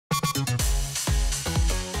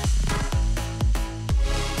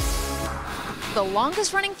The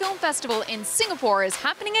longest-running film festival in Singapore is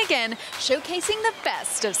happening again, showcasing the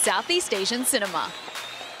best of Southeast Asian cinema.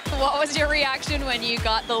 What was your reaction when you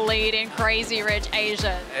got the lead in Crazy Rich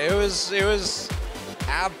Asians? It was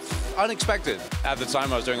unexpected. At the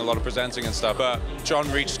time, I was doing a lot of presenting and stuff, but John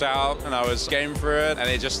reached out and I was game for it, and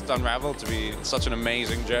it just unraveled to be such an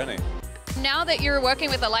amazing journey. Now that you're working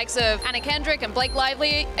with the likes of Anna Kendrick and Blake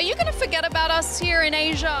Lively, are you going to forget about us here in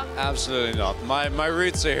Asia? Absolutely not. My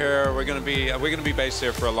roots are here. We're going to be based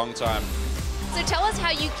here for a long time. So tell us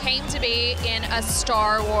how you came to be in a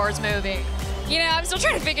Star Wars movie. You know, I'm still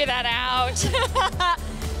trying to figure that out.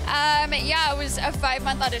 Yeah, it was a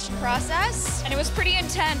 5-month audition process, and it was pretty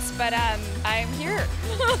intense, but I'm here.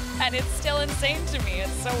 And it's still insane to me.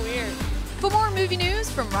 It's so weird. For more movie news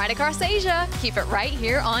from right across Asia, keep it right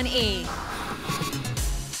here on E!